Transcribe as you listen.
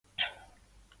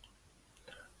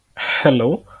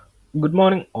Hello, good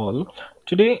morning all.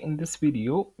 Today in this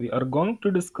video we are going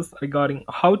to discuss regarding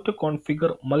how to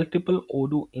configure multiple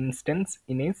Odoo instance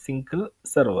in a single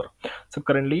server. So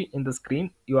currently in the screen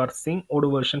you are seeing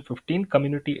Odoo version 15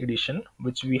 community edition,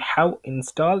 which we have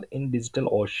installed in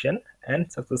DigitalOcean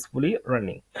and successfully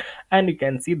running, and you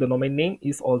can see the domain name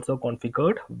is also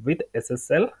configured with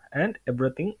SSL and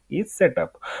everything is set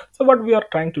up. So what we are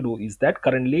trying to do is that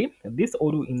currently this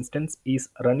Odoo instance is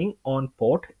running on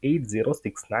port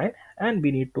 8069, and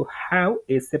we need to have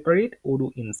a separate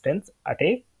Odoo instance at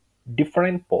a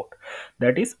different port.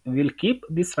 That is, we will keep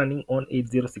this running on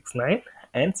 8069,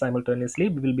 and simultaneously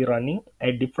we will be running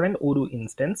a different Odoo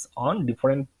instance on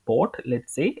different port,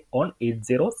 let's say on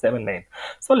 8079.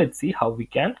 So let's see how we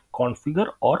can configure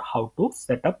or how to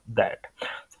set up that.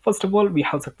 So first of all, we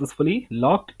have successfully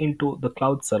logged into the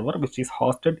cloud server, which is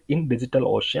hosted in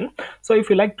DigitalOcean. So if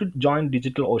you like to join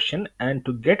DigitalOcean and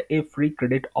to get a free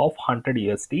credit of 100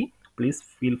 USD, please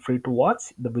feel free to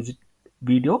watch the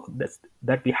video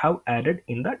that we have added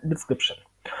in the description.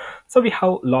 So we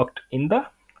have logged in the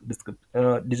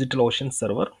DigitalOcean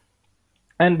server,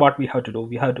 and what we have to do,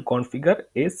 we have to configure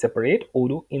a separate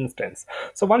Odoo instance.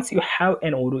 So once you have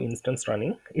an Odoo instance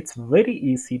running, it's very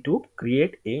easy to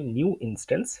create a new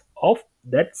instance of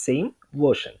that same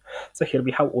version. So here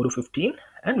we have Odoo 15,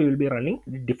 and we will be running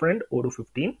different Odoo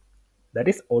 15, that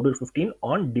is Odoo 15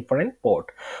 on different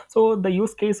port. So the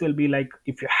use case will be like,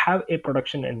 if you have a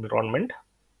production environment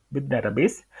with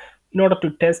database, in order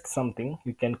to test something,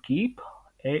 you can keep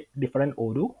a different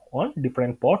Odoo on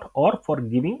different port, or for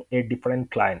giving a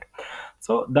different client.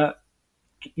 So the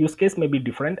use case may be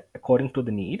different according to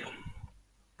the need.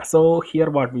 So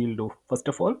here what we will do, first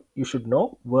of all, you should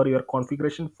know where your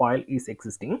configuration file is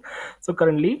existing. So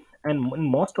currently, and in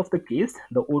most of the case,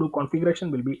 the Odoo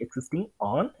configuration will be existing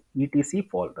on etc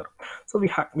folder. So we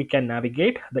can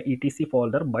navigate the etc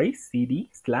folder by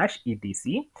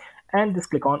cd/etc, and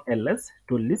just click on ls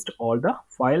to list all the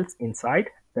files inside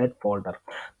that folder.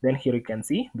 Then here you can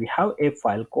see we have a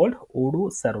file called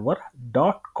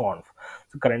odooserver.conf.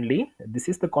 So currently this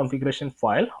is the configuration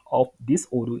file of this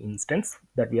Odoo instance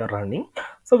that we are running.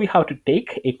 So we have to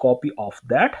take a copy of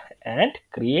that and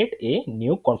create a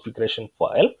new configuration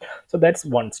file. So that's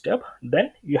one step.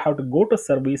 Then you have to go to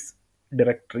service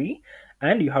directory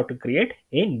and you have to create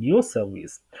a new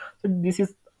service. So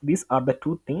these are the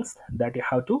two things that you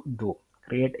have to do: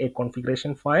 create a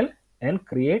configuration file and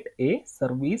create a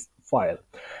service file.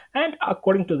 And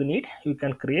according to the need, you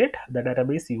can create the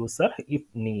database user if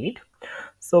need.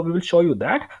 So we will show you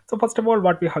that. So first of all,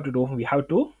 what we have to do, we have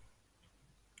to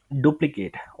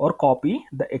duplicate or copy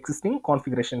the existing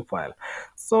configuration file.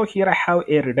 So here I have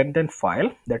a redundant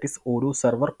file, that is odoo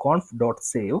server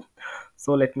conf.save.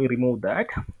 So let me remove that,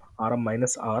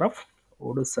 rm-rf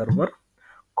odoo server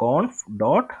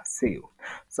conf.save.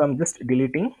 So I'm just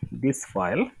deleting this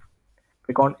file.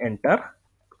 Click on enter.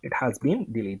 It has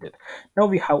been deleted. Now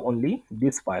we have only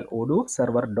this file, odoo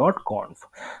server.conf.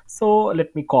 So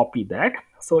let me copy that.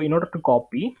 So in order to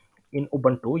copy, in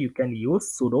Ubuntu you can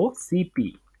use sudo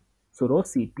cp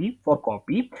for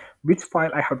copy. Which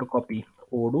file I have to copy?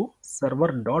 Odoo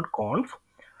server.conf.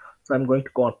 So I'm going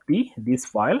to copy this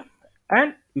file,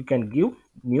 and you can give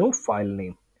new file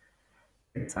name.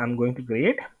 I'm going to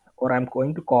create, or I'm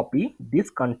going to copy this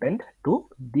content to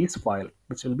this file,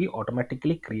 which will be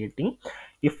automatically creating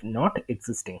if not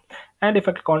existing. And if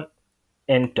I click on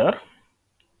enter,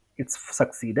 it's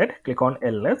succeeded. Click on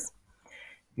ls.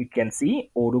 You can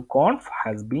see odoo conf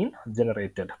has been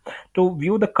generated. To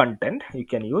view the content, you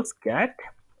can use cat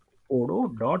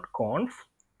odoo.conf.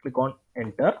 Click on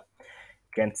enter.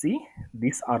 You can see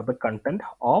these are the content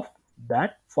of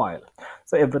that file.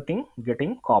 So everything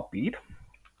getting copied.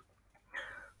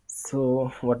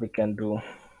 So what we can do,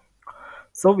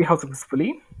 so we have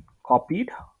successfully copied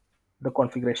the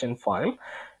configuration file.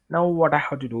 Now what I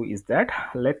have to do is that,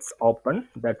 let's open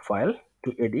that file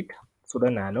to edit. Sudo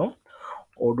nano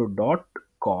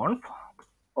odoo.conf,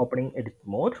 opening edit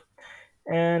mode,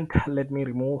 and let me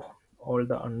remove all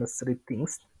the unnecessary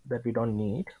things that we don't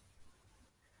need.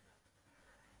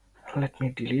 Let me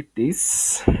delete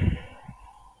this,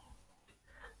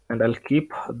 and I'll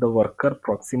keep the worker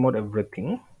proxy mode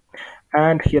everything.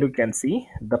 And here you can see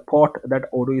the port that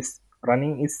Odoo is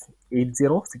running is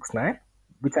 8069,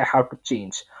 which I have to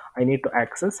change. I need to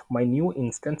access my new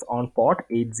instance on port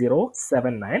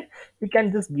 8079. You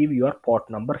can just give your port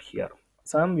number here.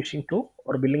 So I'm wishing to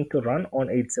or willing to run on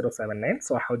 8079,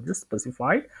 so I have just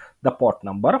specified the port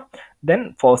number.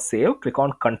 Then for save, click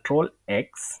on Control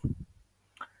X,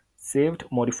 saved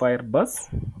modifier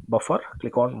buffer,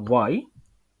 click on Y.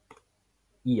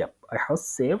 Yep, I have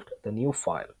saved the new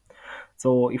file.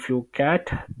 So if you cat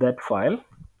that file,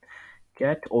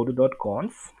 cat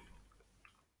odoo.conf,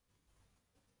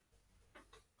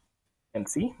 and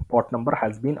see port number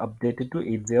has been updated to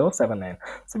 8079.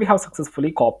 So we have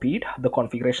successfully copied the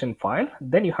configuration file.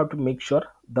 Then you have to make sure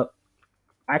the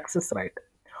access right,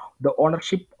 the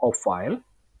ownership of file.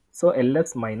 So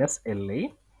ls minus la,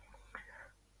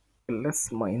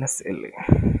 ls minus la,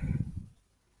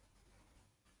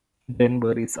 then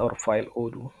where is our file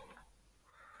odoo,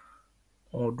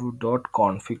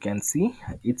 odoo.conf. You can see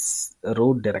it's a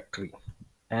root directory,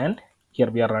 and here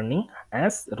we are running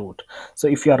as root. So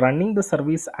if you are running the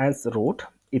service as root,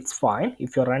 it's fine.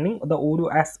 If you're running the odoo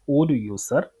as odoo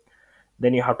user,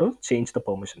 then you have to change the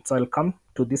permission. So I'll come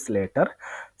to this later.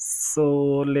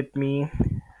 So let me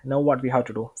know what we have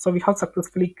to do. So we have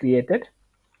successfully created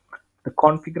the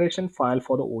configuration file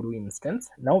for the odoo instance.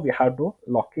 Now we have to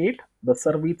locate the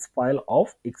service file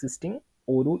of existing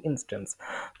odoo instance.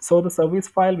 So the service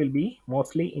file will be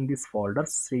mostly in this folder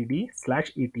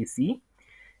cd/etc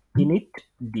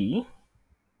initd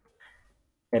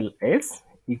ls.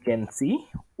 You can see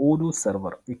odoo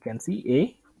server. You can see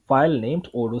a file named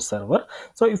odoo server.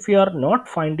 So if you are not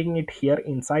finding it here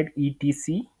inside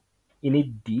etc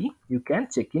initd, you can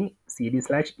check in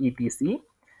cd/etc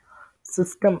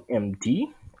systemd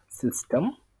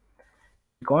system,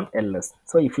 click on ls.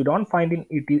 So if you don't find in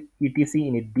etc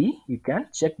initd, you can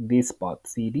check this path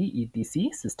cd etc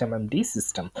systemd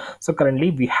system. So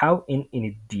currently we have in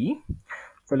initd.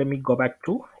 So let me go back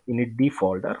to initd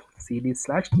folder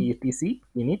cd/etc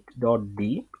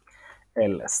init.d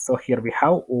ls. So here we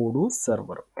have odoo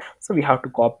server. So we have to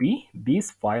copy this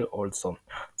file also.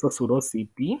 So sudo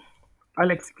cp,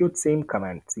 I'll execute same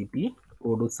command cp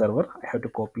odoo server. I have to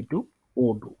copy to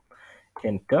odoo,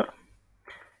 enter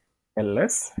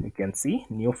ls. You can see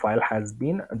new file has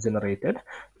been generated.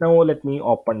 Now let me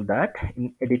open that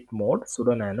in edit mode,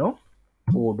 sudo nano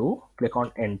odoo, click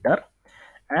on enter,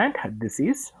 and this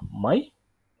is my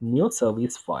new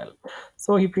service file.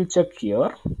 So if you check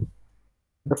here,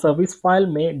 the service file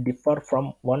may differ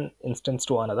from one instance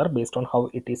to another based on how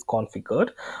it is configured,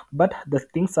 but the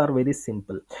things are very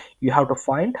simple. You have to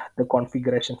find the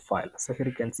configuration file. So here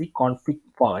you can see config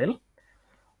file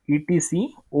etc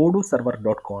odoo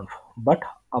server.conf, but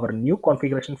our new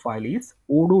configuration file is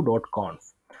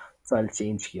odoo.conf. So I'll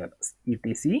change here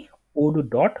etc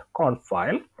odoo.conf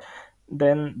file.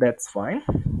 Then that's fine.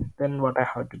 Then what I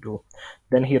have to do,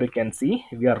 then here you can see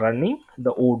we are running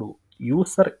the odoo,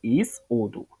 user is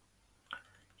odoo.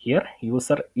 Here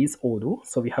user is odoo,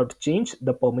 so we have to change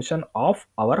the permission of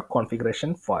our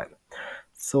configuration file.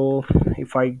 So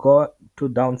if I go to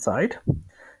downside,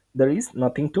 there is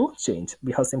nothing to change.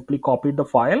 We have simply copied the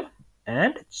file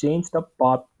and changed the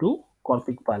path to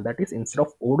config file. That is, instead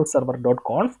of odoo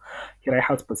server.conf, here I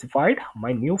have specified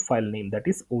my new file name, that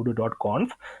is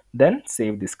odoo.conf. Then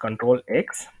save this, control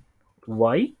x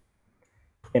y,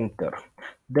 enter.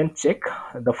 Then check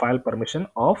the file permission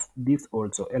of this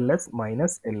also, ls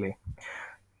minus la.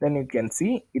 Then you can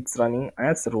see it's running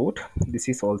as root. This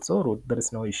is also root, there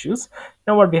is no issues.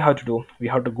 Now what we have to do, we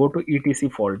have to go to etc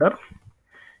folder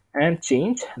and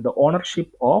change the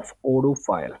ownership of odoo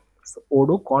file. So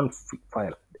odoo config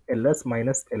file ls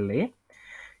minus la.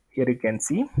 Here you can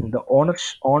see the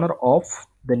owner of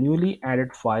the newly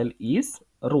added file is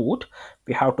root.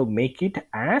 We have to make it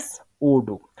as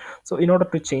odoo. So in order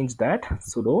to change that,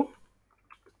 sudo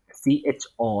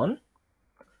chon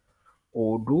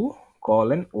odoo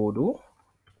odoo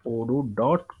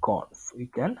odoo.conf. You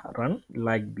can run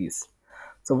like this.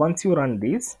 So once you run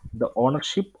this, the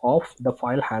ownership of the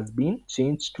file has been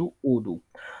changed to odoo.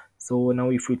 So now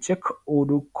if you check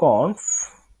odoo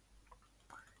conf,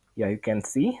 yeah, you can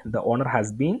see the owner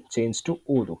has been changed to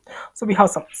odoo. So we have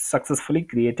successfully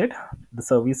created the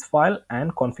service file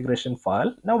and configuration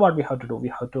file. Now what we have to do, we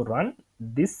have to run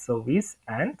this service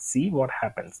and see what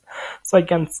happens. So I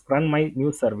can run my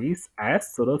new service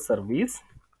as sudo service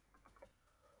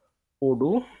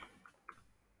odoo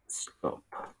stop,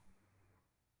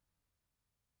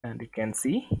 and you can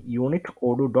see unit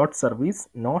odoo.service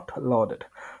not loaded.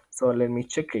 So let me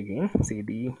check again,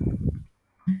 cd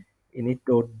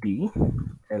init.d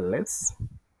ls,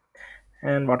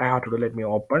 and what I have to do, let me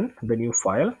open the new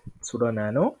file sudo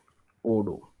nano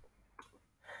odoo.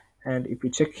 And if you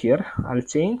check here, I'll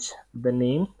change the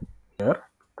name here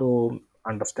to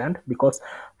understand, because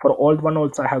for old one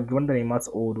also I have given the name as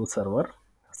odoo server.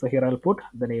 So here I'll put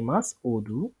the name as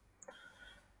odoo,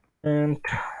 and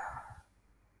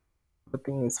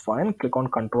everything is fine. Click on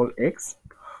control x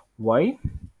y,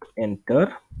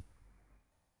 enter,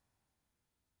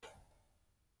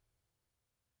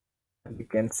 and you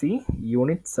can see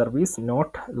unit service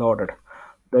not loaded.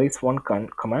 there is one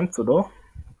command sudo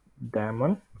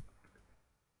daemon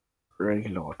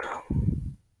reload.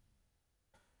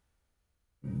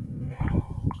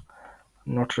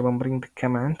 Not remembering the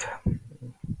command.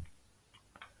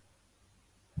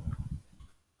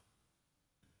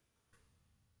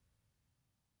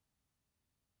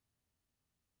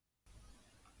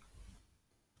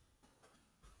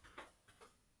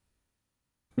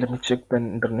 Let me check the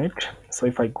internet. So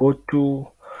if I go to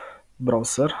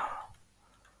browser,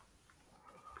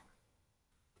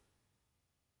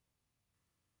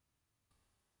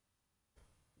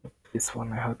 this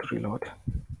one I have to reload.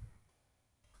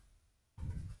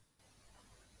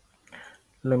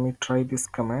 Let me try this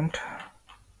command.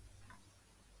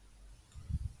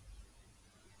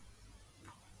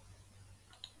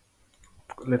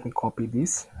 Let me copy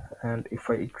this, and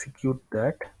if I execute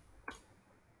that,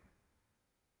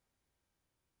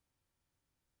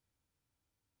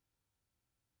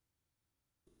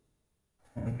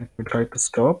 and let me try to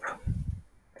stop,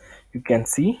 you can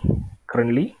see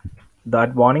currently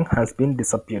that warning has been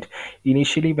disappeared.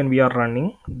 Initially when we are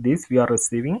running this, we are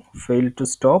receiving failed to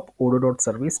stop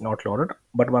odoo.service not loaded,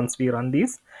 but once we run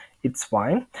this, it's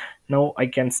fine. Now I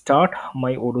can start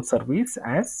my odoo service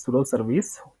as sudo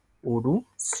service odoo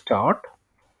start,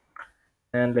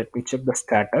 and let me check the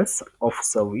status of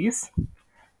service,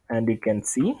 and you can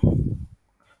see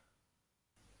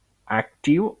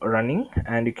active running,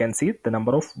 and you can see the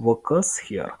number of workers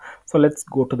here. So let's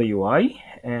go to the UI,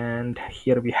 and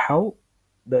here we have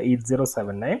the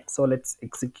 8079. So let's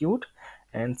execute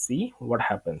and see what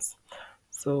happens.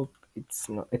 So it's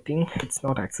not, I think it's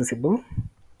not accessible,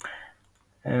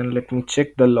 and let me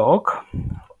check the log.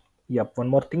 Yep, one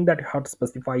more thing that you have to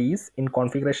specify is in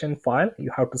configuration file you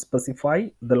have to specify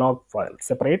the log file,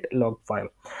 separate log file.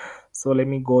 So let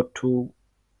me go to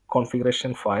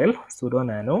configuration file, sudo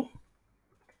nano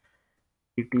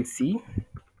etc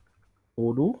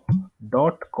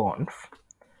odoo.conf.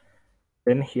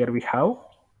 Then here we have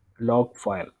log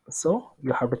file. So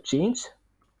you have to change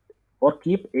or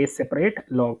keep a separate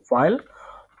log file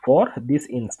for this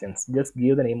instance. Just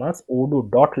give the name as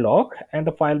odoo.log and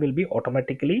the file will be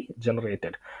automatically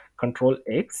generated. Control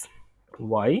X,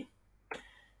 Y.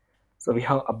 So we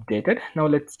have updated. Now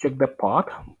let's check the path.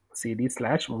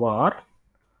 cd/var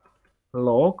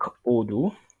log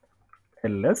odoo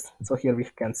ls. So here we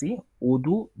can see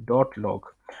odoo.log.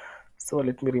 So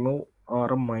let me remove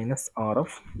rm minus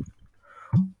rf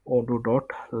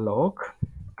odoo.log.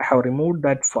 I have removed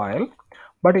that file,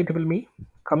 but it will be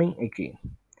coming again.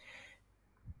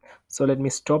 So let me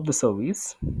stop the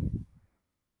service.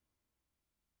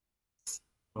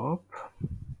 Stop.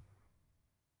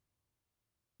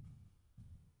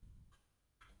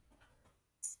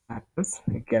 Status.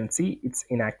 You can see it's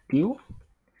inactive.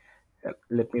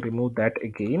 Let me remove that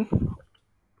again.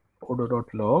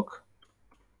 Odoo.log.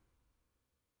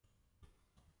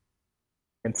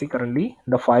 You can see currently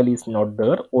the file is not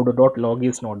there. Odoo.log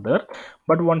is not there.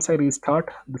 But once I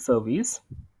restart the service,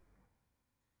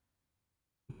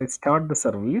 I start the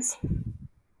service,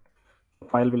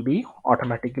 file will be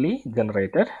automatically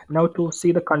generated. Now to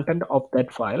see the content of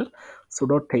that file,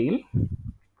 sudo tail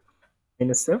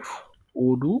 -f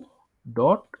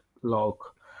odoo.log,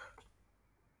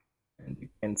 and you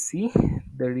can see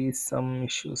there is some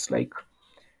issues like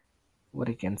what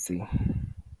you can see.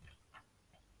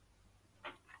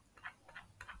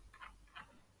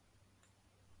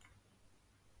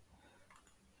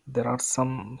 There are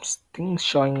some things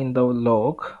showing in the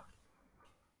log,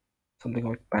 something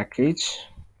like package.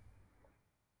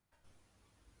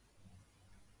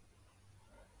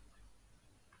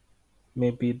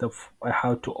 Maybe I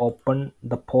have to open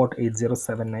the port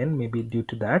 8079, maybe due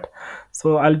to that.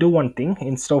 So I'll do one thing.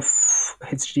 Instead of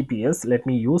https, let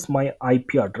me use my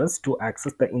IP address to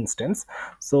access the instance.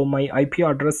 So my IP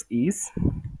address is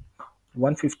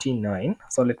 159.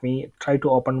 So let me try to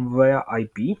open via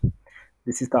IP.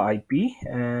 This is the IP,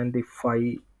 and if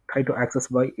I try to access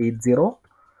by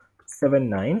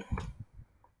 8079,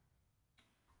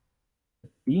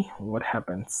 see what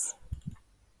happens.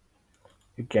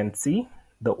 You can see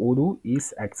the odoo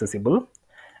is accessible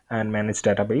and manage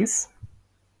database.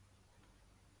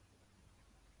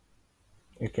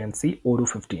 You can see odoo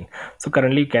 15. So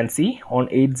currently you can see on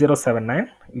 8079,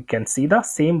 you can see the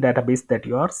same database that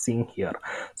you are seeing here.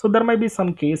 So there might be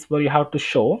some case where you have to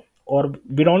show, or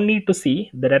we don't need to see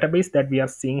the database that we are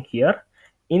seeing here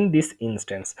in this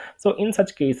instance. So in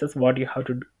such cases, what you have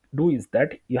to do is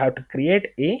that you have to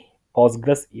create a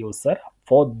Postgres user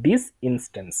for this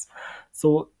instance.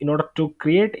 So in order to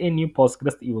create a new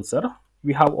Postgres user,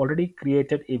 we have already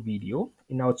created a video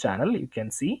in our channel. You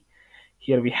can see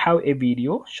Here we have a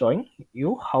video showing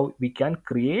you how we can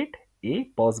create a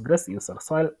Postgres user.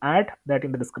 So I'll add that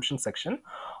in the description section,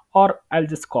 or I'll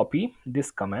just copy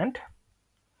this command.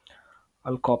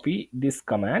 I'll copy this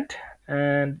command,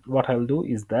 and what I'll do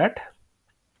is that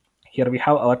here we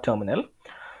have our terminal.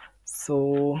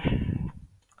 So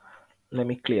let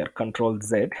me clear Control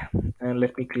Z, and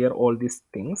let me clear all these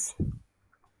things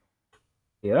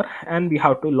here, and we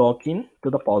have to log in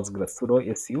to the Postgres. Sudo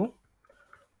su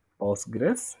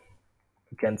Postgres.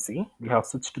 You can see we have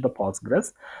switched to the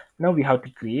Postgres. Now we have to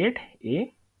create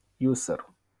a user.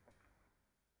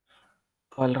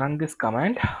 So I'll run this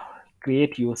command,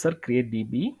 create user, create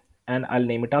db, and I'll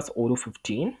name it as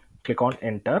odoo15. Click on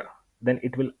enter. Then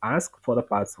it will ask for the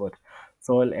password.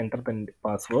 So I'll enter the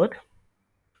password.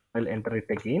 I'll enter it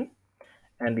again,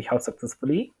 and we have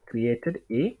successfully created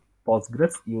a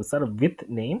Postgres user with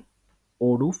name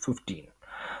odoo15.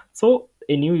 So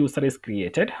a new user is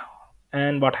created,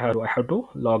 and what I have to do, I have to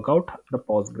log out the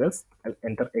Postgres. I'll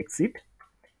enter exit.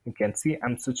 You can see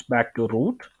I'm switched back to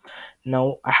root.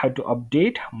 Now I have to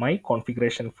update my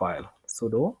configuration file,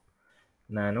 sudo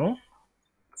nano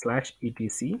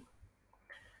 /etc,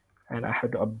 and I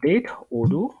have to update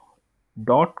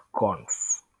odoo.conf.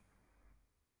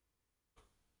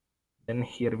 Then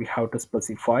here we have to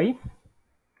specify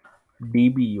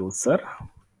db user,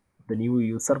 the new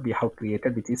user we have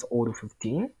created, which is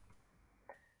odoo15,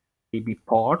 db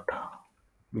port,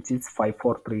 which is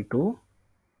 5432,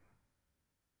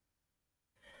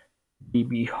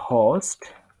 db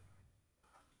host,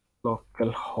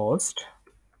 localhost,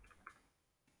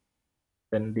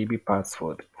 then db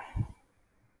password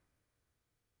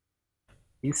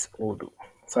is odoo.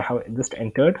 So I have just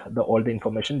entered all the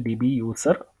information: db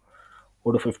user,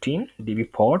 odoo15,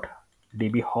 db port,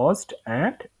 db host,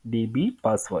 and db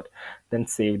password. Then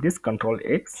save this, Control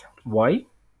X, Y,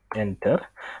 enter.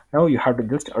 Now you have to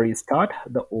just restart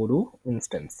the odoo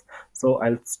instance. So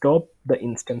I'll stop the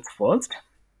instance first.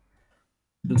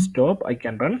 To stop, I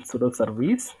can run sudo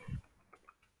service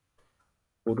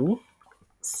odoo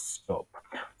stop.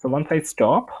 So once I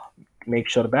stop, make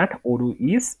sure that odoo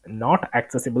is not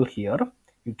accessible here.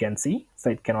 You can see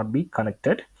site cannot be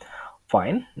connected.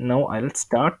 Fine. Now I'll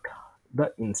start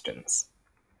the instance.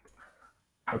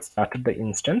 I've started the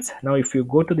instance. Now if you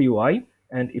go to the UI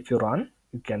and if you run,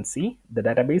 you can see the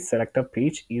database selector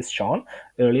page is shown.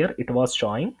 Earlier it was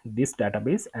showing this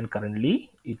database, and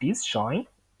currently it is showing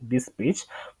this page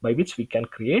by which we can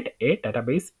create a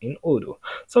database in Odoo.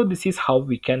 So this is how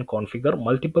we can configure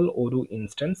multiple Odoo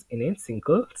instance in a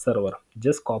single server.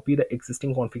 Just copy the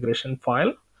existing configuration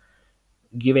file,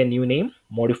 give a new name,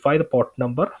 modify the port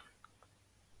number,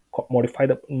 modify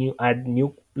the add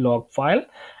new log file,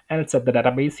 and set the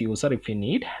database user if you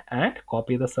need, and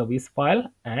copy the service file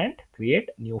and create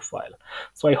new file.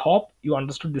 So I hope you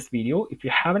understood this video. If you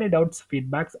have any doubts,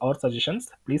 feedbacks, or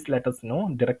suggestions, please let us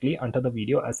know directly under the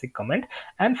video as a comment,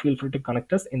 and feel free to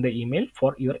connect us in the email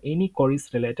for your any queries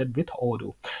related with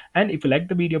Odoo. And if you like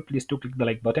the video, please do click the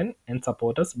like button and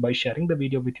support us by sharing the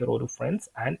video with your Odoo friends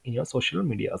and in your social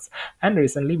medias. And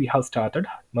recently we have started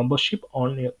membership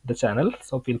on the channel,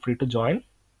 so feel free to join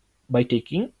by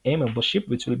taking a membership,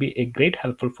 which will be a great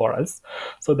helpful for us.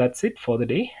 So that's it for the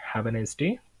day. Have a nice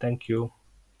day. Thank you.